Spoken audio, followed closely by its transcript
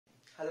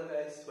Hello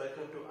guys,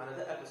 welcome to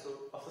another episode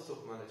of the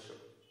Supermileage show.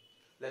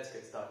 Let's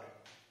get started.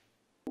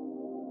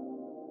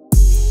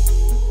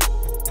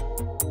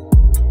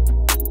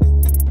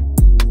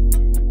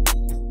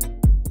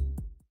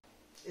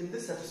 In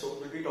this episode,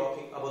 we'll be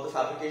talking about the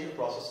fabrication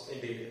process in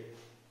detail.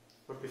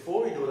 But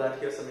before we do that,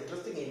 here's some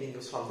interesting EV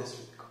news from this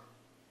week.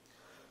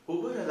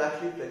 Uber has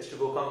actually pledged to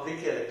go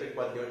completely electric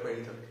by the year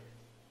 2030.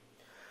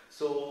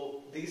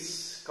 So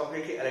this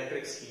completely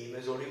electric scheme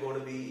is only going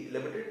to be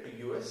limited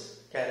to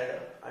US,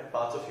 Canada and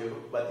parts of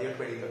Europe by the year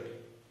 2030.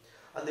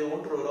 And they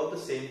want to roll out the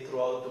same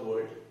throughout the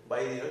world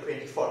by the year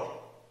 2040.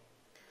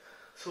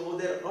 So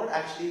they're not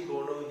actually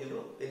going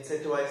to,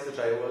 incentivize the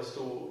drivers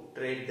to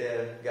trade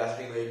their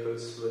gasoline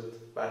vehicles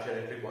with battery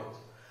electric ones.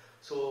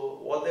 So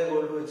what they're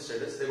going to do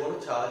instead is they're going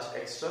to charge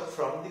extra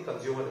from the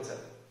consumer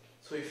itself.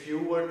 So if you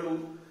were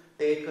to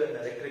take an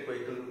electric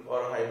vehicle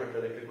or a hybrid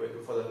electric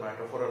vehicle for that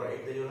matter for a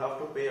ride, then you'll have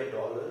to pay $1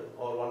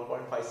 or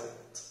 1.5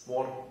 cents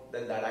more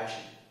than that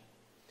actually.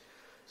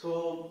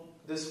 So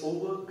this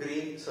Uber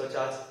green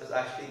surcharge is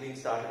actually being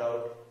started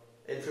out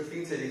in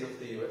 15 cities of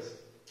the US,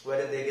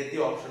 where they get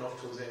the option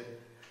of choosing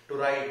to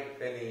ride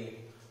any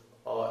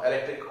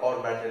electric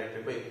or battery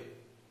electric vehicle.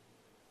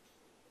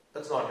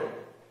 That's not it.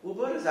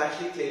 Uber is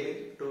actually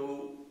claiming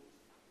to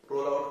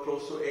roll out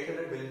close to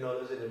 $800 million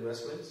in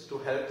investments to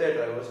help their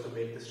drivers to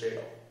make this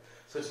trade-off.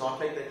 So it's not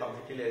like they're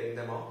completely letting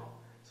them out.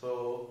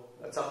 So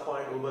at some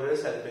point Uber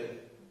is helping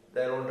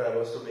their own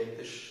drivers to make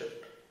this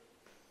shift.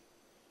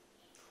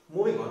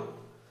 Moving on,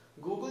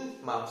 Google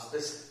Maps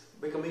is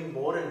becoming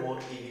more and more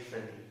EV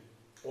friendly.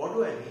 What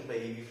do I mean by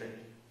EV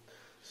friendly?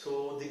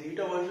 So the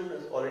beta version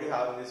is already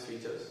having these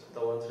features,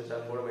 the ones which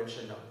I'm going to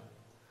mention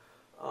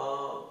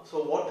now.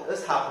 So what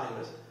is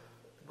happening is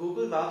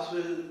Google Maps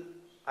will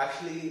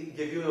actually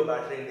give you a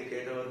battery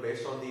indicator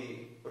based on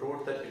the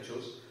route that you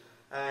choose.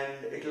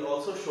 And it will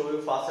also show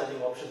you fast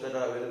charging options that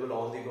are available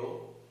on the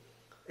go.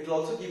 It will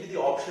also give you the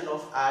option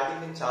of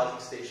adding in charging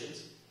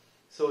stations.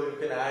 So you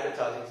can add a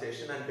charging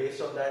station and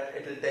based on that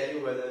it will tell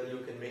you whether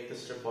you can make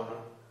this trip or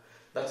not.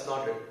 That's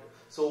not it.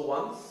 So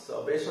once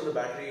based on the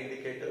battery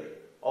indicator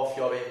of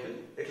your vehicle,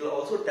 it will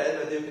also tell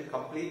whether you can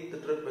complete the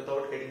trip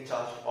without getting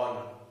charged or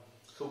not.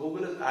 So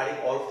Google is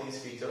adding all of these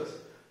features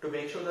to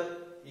make sure that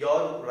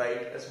your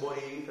ride is more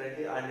EV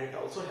friendly, and it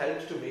also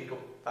helps to make a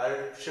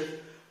paradigm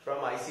shift from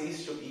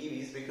ICs to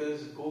EVs,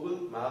 because Google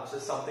Maps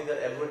is something that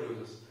everyone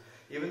uses.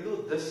 Even though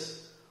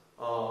this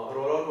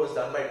rollout was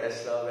done by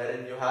Tesla,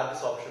 wherein you had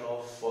this option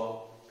of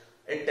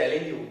it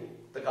telling you,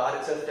 the car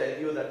itself telling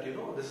you that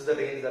this is the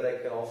range that I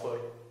can offer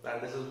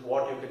and this is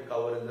what you can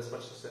cover in this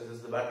much distance, this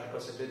is the battery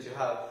percentage you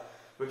have,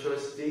 which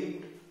was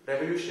deemed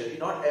revolutionary.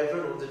 Not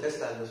everyone owns a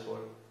Tesla in this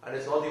world, and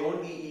it's not the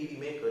only EV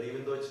maker,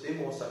 even though it's the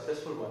most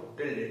successful one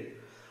till date.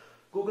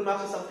 Google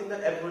Maps is something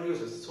that everyone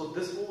uses. So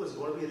this move is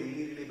going to be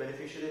really, really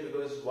beneficial,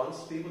 because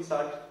once people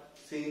start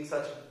seeing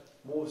such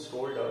moves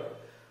rolled out,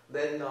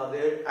 then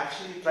they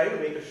actually try to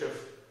make a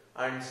shift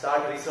and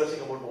start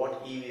researching about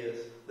what EV is.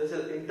 This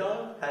will in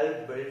turn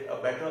help build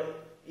a better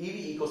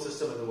EV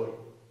ecosystem in the world.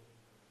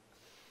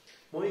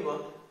 Moving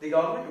on, the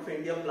government of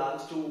India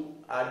plans to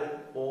add in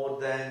more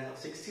than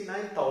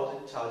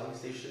 69,000 charging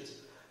stations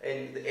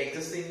in the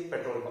existing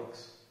petrol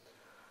bunks.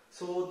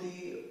 So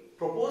the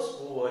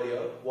proposed move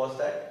earlier was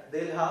that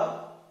they'll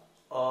have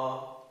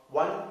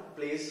one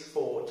place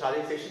for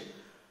charging station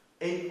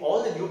in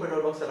all the new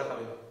petrol bunks that are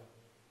coming up.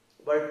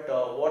 But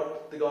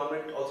what the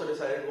government also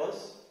decided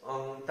was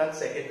that's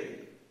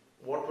secondary.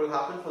 What will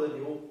happen for the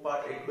new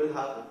part, it will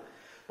happen.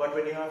 But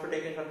when you have to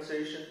take in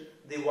consideration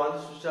the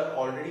ones which are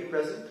already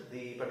present,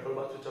 the petrol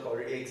bunks which are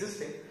already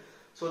existing,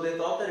 so they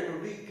thought that it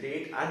would be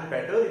great and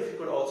better if you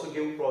could also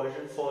give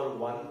provision for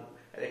one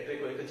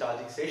electric vehicle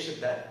charging station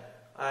there.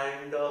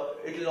 And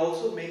it will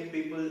also make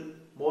people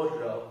more,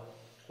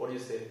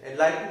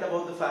 enlightened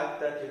about the fact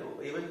that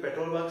even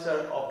petrol bunks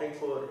are opting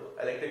for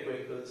electric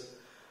vehicles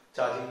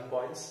charging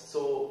points.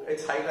 So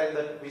it's high time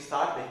that we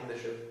start making the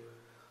shift.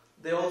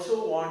 They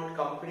also want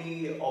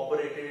company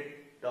operated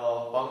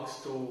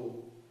bunks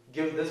to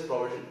give this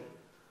provision.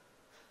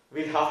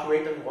 We'll have to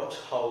wait and watch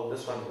how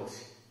this one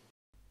goes.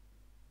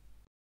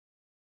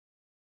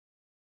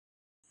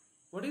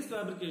 What is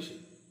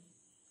fabrication?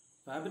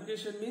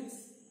 Fabrication means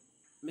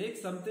make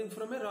something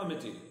from a raw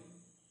material.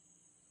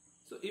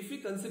 So if we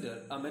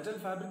consider a metal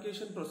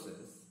fabrication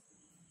process,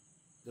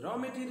 the raw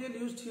material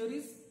used here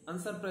is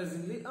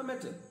unsurprisingly a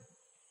metal.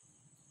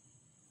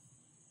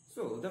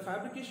 So the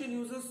fabrication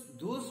uses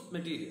those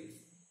materials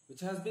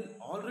which has been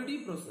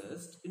already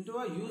processed into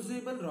a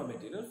usable raw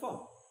material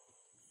form.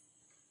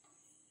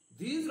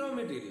 These raw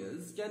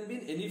materials can be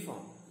in any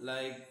form,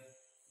 like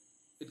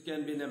it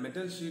can be in a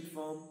metal sheet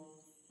form,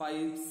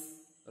 pipes,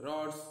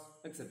 rods,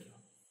 etc.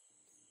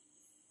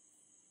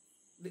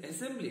 The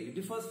assembly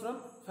differs from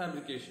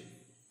fabrication.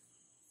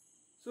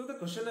 So the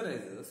question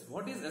arises,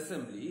 what is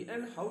assembly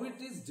and how it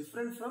is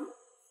different from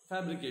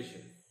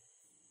fabrication?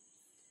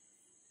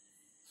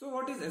 So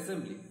what is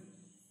assembly?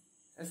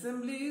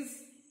 Assembly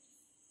is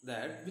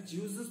that which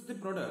uses the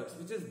products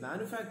which is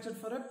manufactured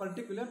for a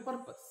particular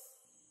purpose.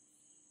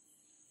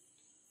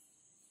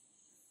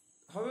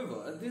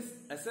 However, this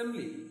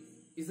assembly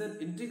is an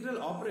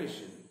integral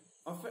operation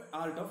of an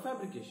art of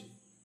fabrication.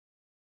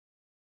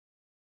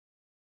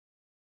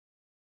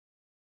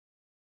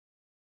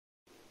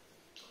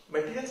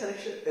 Material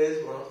selection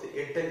is one of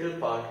the integral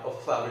part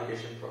of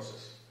fabrication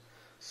process.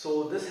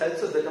 So this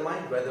helps us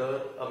determine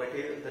whether a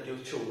material that you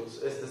choose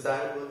is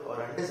desirable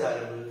or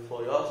undesirable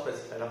for your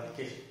specified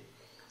application.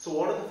 So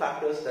what are the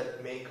factors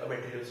that make a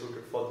material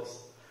suited for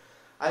this?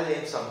 I'll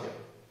name some here.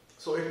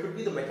 So it could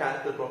be the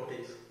mechanical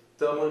properties,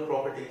 thermal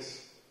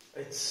properties,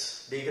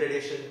 its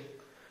degradation,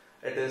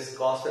 it is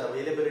cost and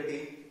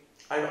availability,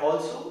 and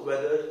also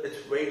whether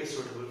its weight is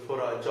suitable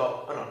for our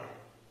job or not.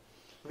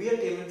 We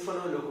at Team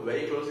Inferno look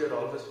very closely at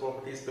all of these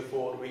properties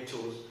before we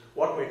choose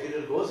what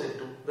material goes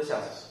into the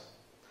chassis.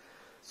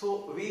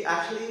 So we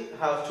actually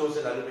have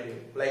chosen aluminium,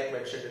 like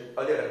mentioned in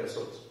earlier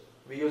episodes.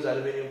 We use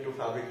aluminium to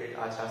fabricate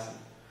our chassis.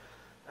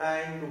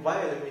 And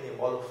why aluminium?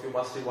 All of you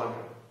must be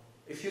wondering.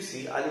 If you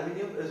see,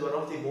 aluminium is one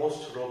of the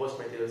most robust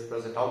materials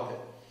present out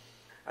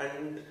there.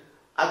 And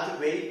at the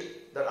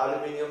weight that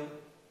aluminium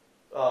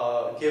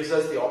gives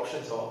us the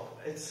options of,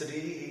 it's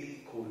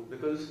really cool,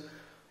 because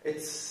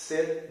it's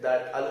said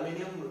that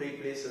aluminium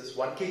replaces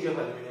 1 kg of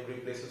aluminium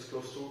replaces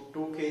close to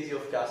 2 kg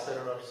of cast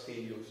iron or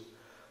steel used.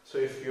 So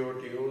if you were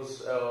to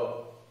use,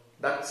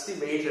 that's the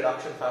weight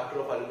reduction factor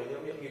of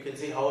aluminium. You can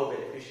see how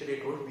beneficial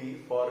it would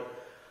be for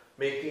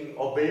making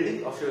or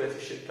building a fuel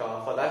efficient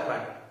car for that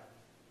matter.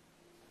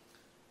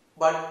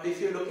 But if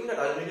you're looking at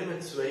aluminium,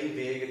 it's very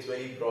vague, it's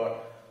very broad.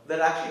 There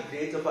are actually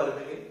grades of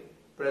aluminium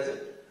present,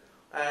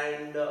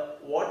 and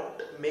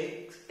what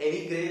makes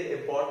any grade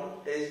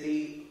important is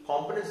the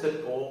components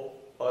that go,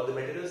 or the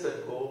materials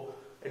that go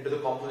into the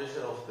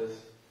composition of this.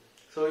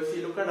 So if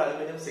you look at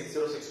aluminium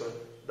 6061,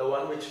 the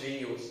one which we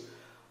use,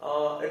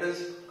 it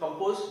is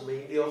composed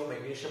mainly of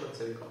magnesium and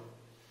silicon.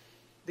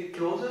 The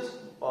closest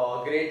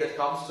grade that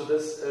comes to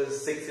this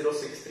is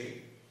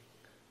 6063.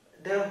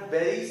 They have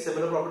very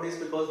similar properties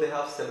because they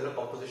have similar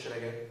composition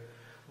again.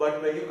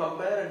 But when you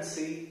compare and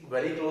see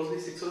very closely,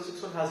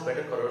 6061 has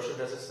better corrosion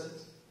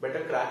resistance,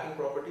 better cracking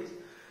properties,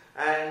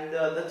 and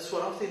that's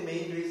one of the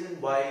main reasons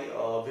why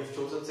we've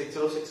chosen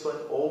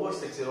 6061 over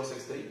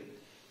 6063.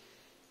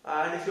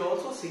 And if you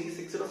also see,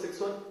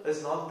 6061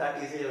 is not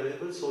that easily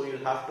available, so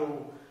you'll have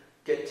to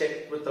get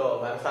checked with the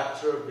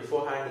manufacturer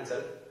beforehand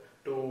itself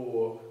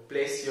to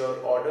place your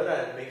order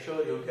and make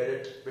sure you get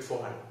it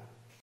beforehand.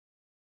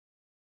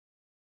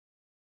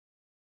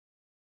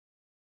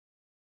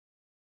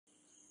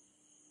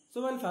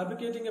 So while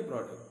fabricating a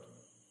product,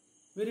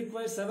 we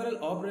require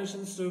several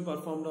operations to be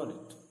performed on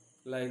it,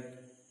 like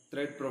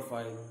thread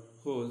profile,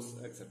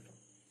 holes, etc.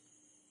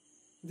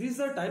 These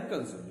are time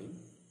consuming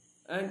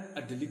and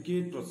a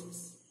delicate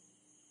process.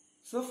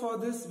 So for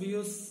this we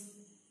use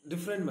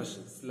different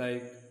machines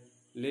like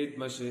lathe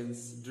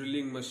machines,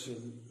 drilling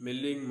machine,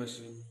 milling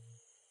machine,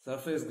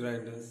 surface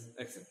grinders,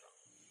 etc.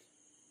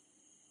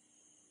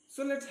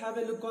 So let's have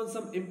a look on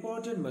some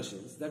important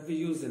machines that we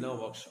use in our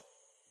workshop.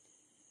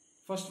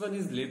 First one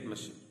is lathe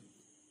machine.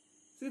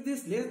 See,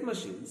 these lathe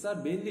machines are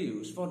mainly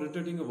used for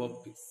rotating a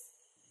workpiece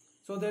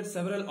so that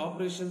several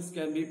operations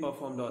can be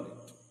performed on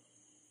it.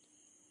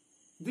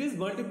 These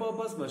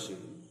multi-purpose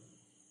machines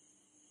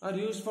are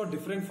used for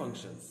different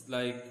functions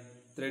like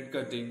thread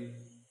cutting,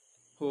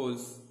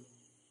 holes,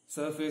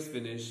 surface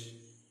finish,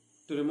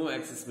 to remove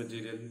excess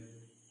material,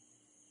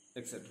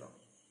 etc.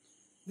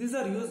 These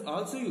are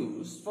also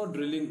used for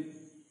drilling.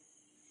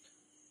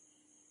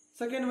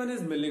 Second one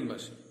is milling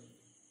machine.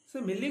 So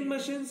milling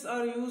machines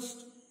are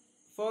used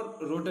for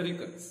rotary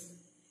cuts.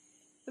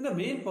 And the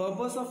main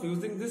purpose of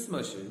using this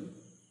machine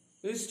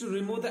is to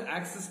remove the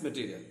excess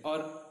material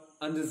or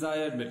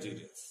undesired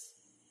materials.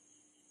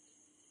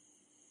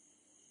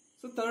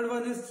 So third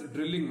one is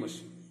drilling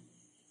machine.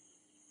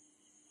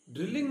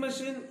 Drilling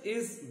machine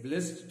is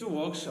blessed to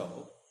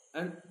workshop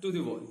and to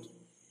the world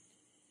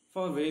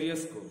for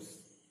various cores.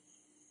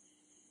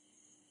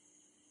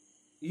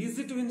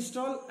 Easy to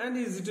install and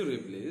easy to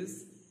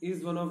replace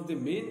is one of the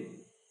main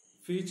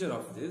feature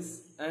of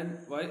this, and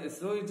why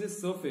so it is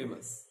so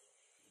famous.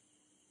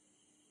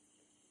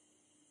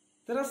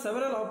 There are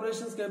several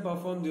operations can be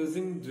performed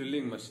using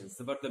drilling machines,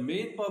 but the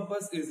main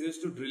purpose is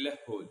used to drill a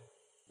hole.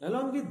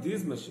 Along with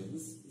these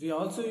machines, we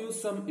also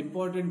use some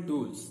important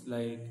tools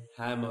like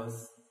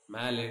hammers,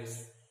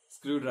 mallets,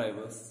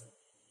 screwdrivers,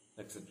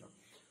 etc.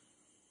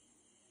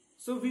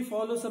 So we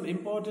follow some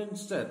important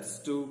steps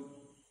to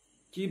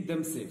keep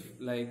them safe,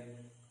 like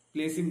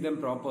placing them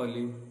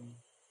properly,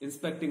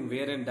 inspecting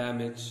wear and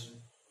damage,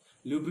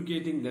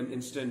 lubricating them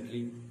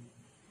instantly,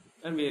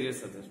 and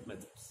various other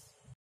methods.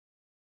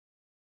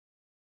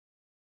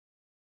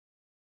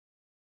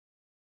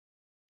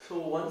 So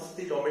once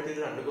the raw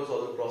material undergoes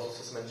all the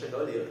processes mentioned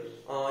earlier,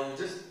 you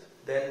just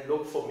then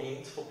look for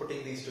means for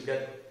putting these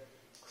together.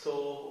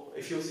 So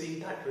if you see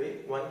that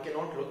way, one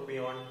cannot look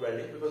beyond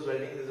welding, because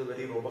welding is a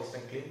very robust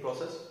and clean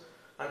process,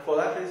 and for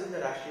that reason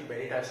there are actually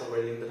many types of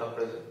welding that are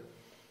present.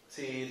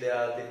 See, there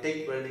are the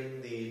TIG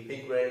welding, the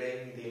MIG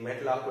welding, the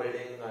metal arc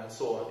welding, and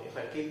so on. If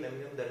I keep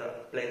naming them, there are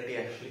plenty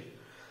actually.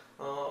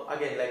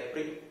 Again, like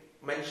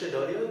mentioned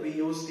earlier, we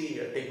use the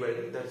TIG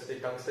welding, that's the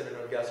tungsten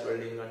inert gas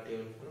welding at Team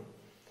Inferno.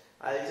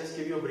 I'll just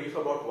give you a brief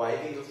about why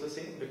we use the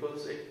same,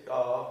 because it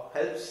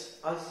helps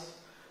us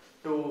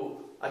to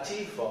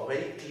achieve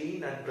very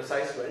clean and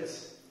precise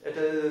welds. It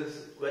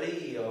is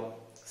very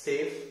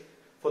safe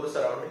for the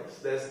surroundings.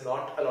 There's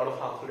not a lot of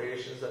harmful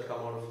radiations that come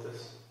out of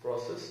this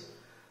process,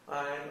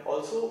 and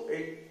also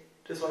it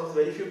is one of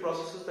the very few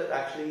processes that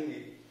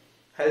actually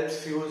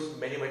helps fuse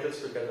many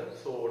metals together.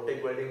 So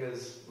TIG welding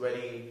is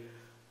very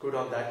good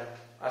on that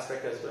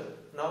aspect as well.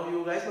 Now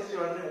you guys must be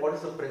wondering, what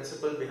is the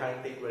principle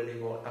behind TIG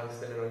welding or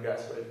tungsten inert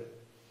gas welding?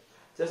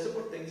 Just to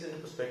put things into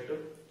perspective,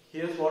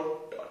 here's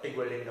what TIG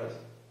welding does.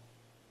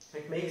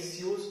 It makes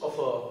use of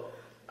an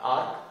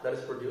arc that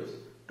is produced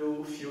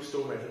to fuse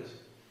two metals,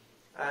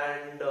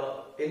 and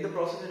in the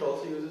process it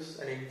also uses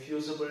an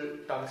infusible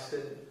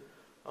tungsten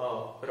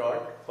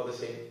rod for the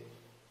same.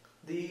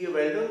 The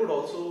welder would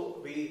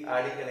also be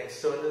adding an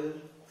external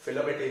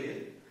filler material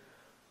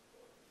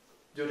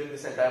during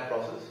this entire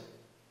process.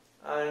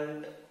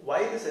 And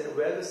where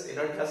this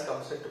inert gas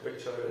comes into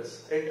picture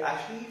is, it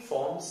actually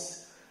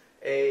forms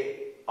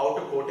a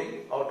outer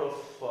coating out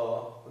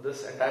of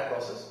this entire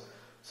process,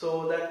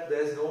 so that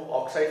there is no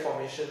oxide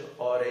formation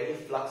or any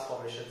flux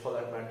formation for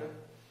that matter.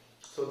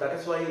 So that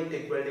is why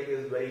TIG welding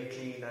is very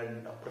clean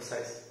and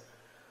precise.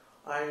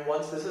 And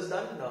once this is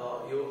done,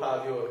 you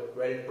have your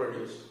weld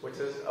produced, which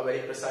is a very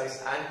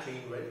precise and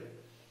clean weld,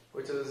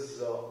 which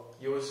is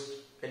used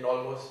in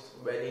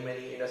almost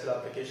many industrial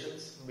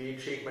applications, be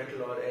it sheet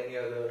metal or any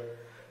other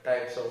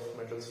types of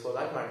metals for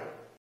that matter.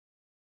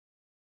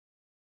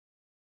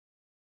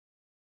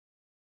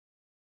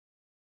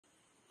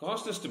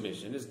 Cost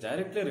estimation is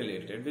directly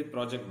related with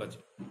project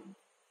budget.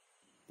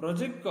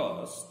 Project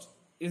cost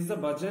is the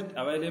budget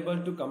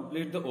available to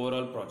complete the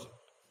overall project.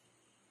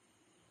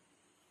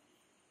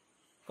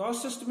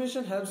 Cost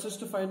estimation helps us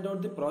to find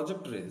out the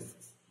project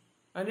risks,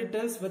 and it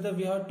tells whether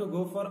we have to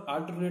go for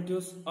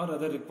alternatives or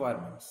other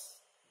requirements.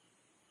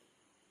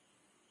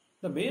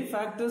 The main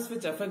factors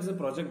which affects the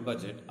project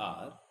budget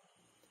are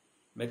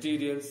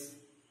materials,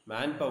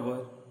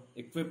 manpower,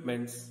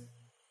 equipments,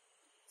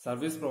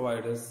 service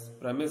providers,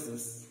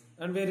 premises,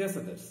 and various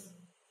others.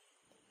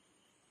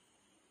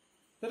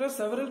 There are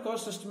several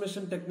cost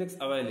estimation techniques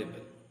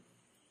available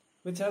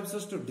which helps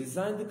us to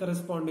design the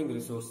corresponding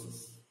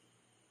resources.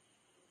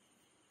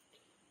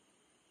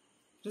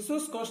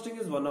 Resource costing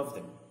is one of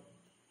them.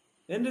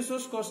 In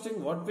resource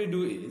costing, what we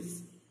do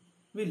is,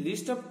 we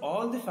list up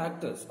all the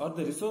factors or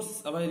the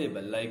resources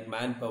available like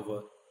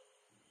manpower,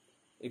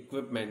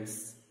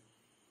 equipments,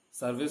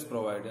 service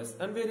providers,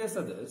 and various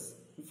others.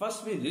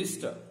 First we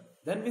list up,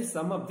 then we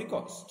sum up the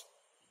cost.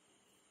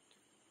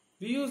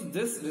 We use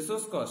this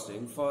resource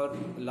costing for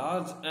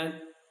large and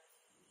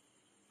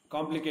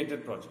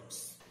complicated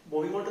projects.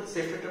 Moving on to the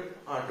safety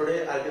tip,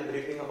 today I'll be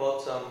briefing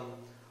about some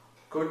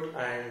good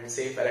and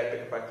safe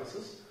electrical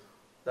practices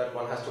that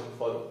one has to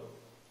follow.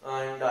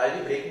 And I'll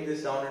be breaking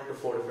this down into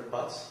 4 different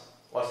parts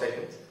or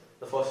segments.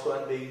 The first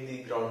one being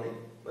the grounding,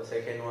 the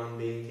second one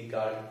being the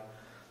guarding,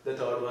 the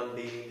third one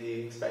being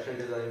the special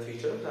design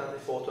features, and the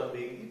fourth one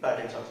being the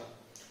battery charging.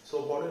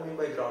 So what I mean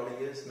by grounding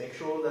is, make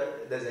sure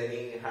that there's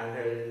any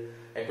handheld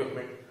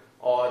equipment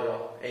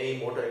or any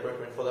motor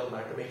equipment for that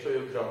matter, make sure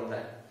you ground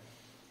that.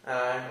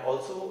 And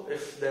also,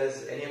 if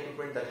there's any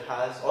equipment that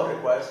has or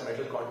requires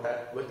metal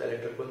contact with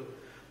electrical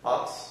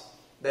parts,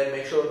 then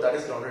make sure that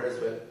is grounded as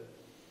well.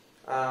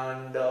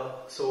 And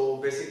so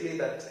basically,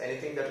 that's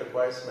anything that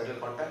requires metal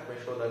contact,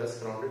 make sure that is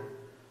grounded.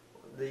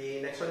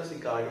 The next one is the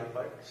guarding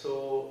part.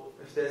 So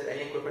if there's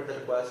any equipment that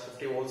requires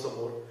 50 volts or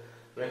more,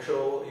 make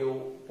sure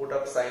you put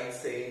up signs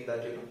saying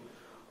that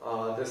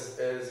this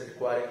is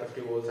requiring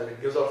 50 volts, and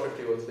it gives out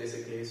 50 volts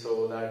basically,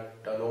 so that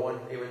no one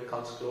even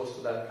comes close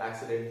to that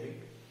accidentally.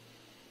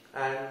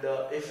 And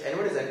if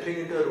anyone is entering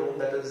into a room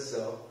that is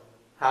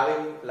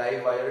having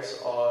live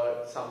wires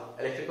or some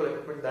electrical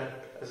equipment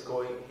that is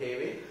going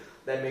haywire,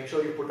 then make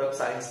sure you put up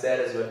signs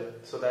there as well,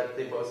 so that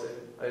the person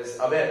is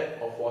aware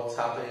of what's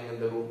happening in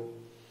the room.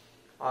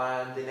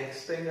 And the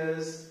next thing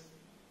is,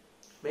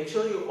 make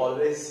sure you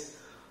always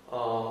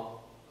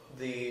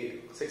the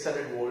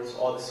 600 volts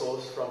or the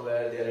source from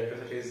where the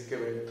electricity is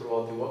given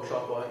throughout the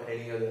workshop or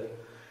any other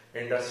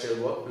industrial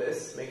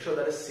workplace, make sure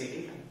that is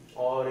sealed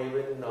or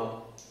even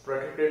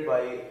protected by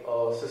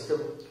a system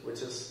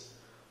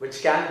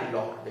which can be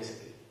locked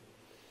basically.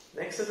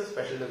 Next is a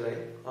special design.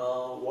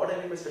 What I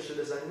mean by special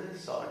design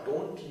is,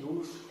 don't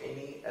use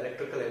any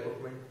electrical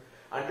equipment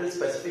until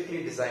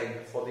specifically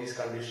designed for these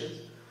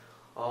conditions.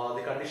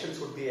 The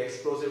conditions would be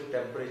explosive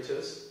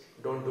temperatures.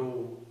 Don't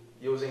do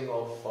using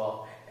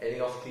of any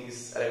of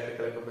these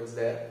electrical equipments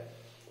there.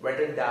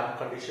 Wet and damp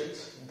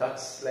conditions,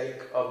 that's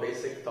like a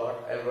basic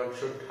thought. Everyone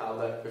should have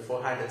that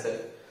beforehand itself.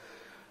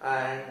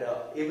 And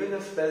even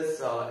if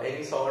there's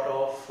any sort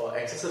of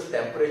excessive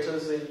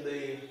temperatures in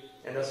the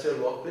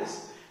industrial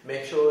workplace,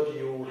 make sure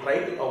you try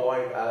to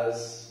avoid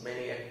as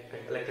many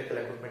electrical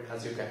equipment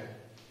as you can.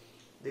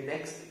 The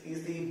next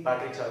is the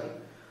battery charging.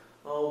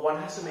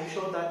 One has to make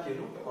sure that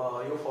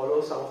you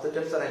follow some of the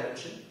tips that I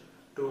mentioned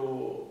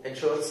to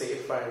ensure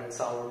safe and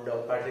sound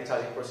battery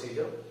charging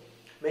procedure,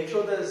 make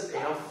sure there's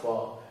enough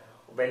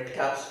vent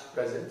caps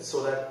present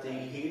so that the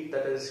heat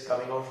that is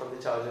coming out from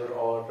the charger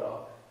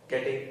or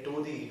getting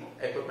to the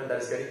equipment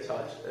that is getting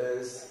charged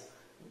is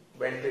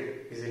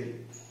vented easily.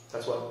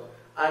 That's one.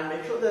 And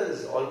make sure there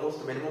is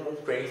almost a minimum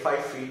of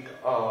 25 feet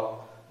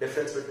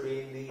difference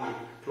between the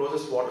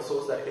closest water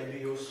source that can be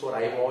used for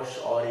eye wash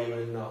or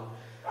even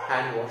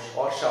hand wash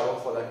or shower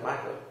for that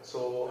matter.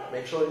 So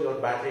make sure your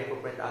battery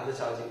equipment and the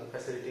charging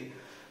facility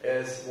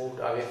is moved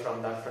away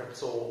from that front.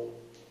 So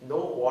no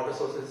water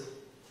sources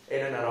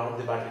in and around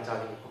the battery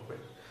charging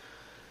equipment.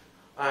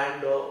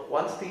 And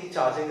once the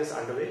charging is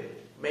underway,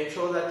 make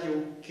sure that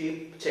you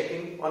keep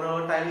checking on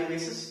a timely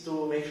basis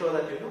to make sure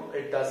that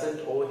it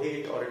doesn't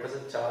overheat or it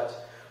doesn't charge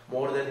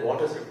more than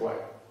what is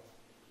required.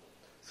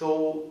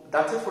 So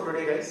that's it for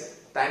today, guys.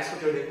 Thanks for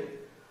tuning in.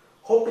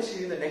 Hope to see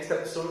you in the next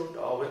episode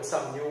with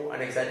some new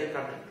and exciting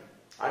content.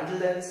 Until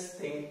then,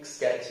 think,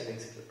 sketch and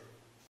execute.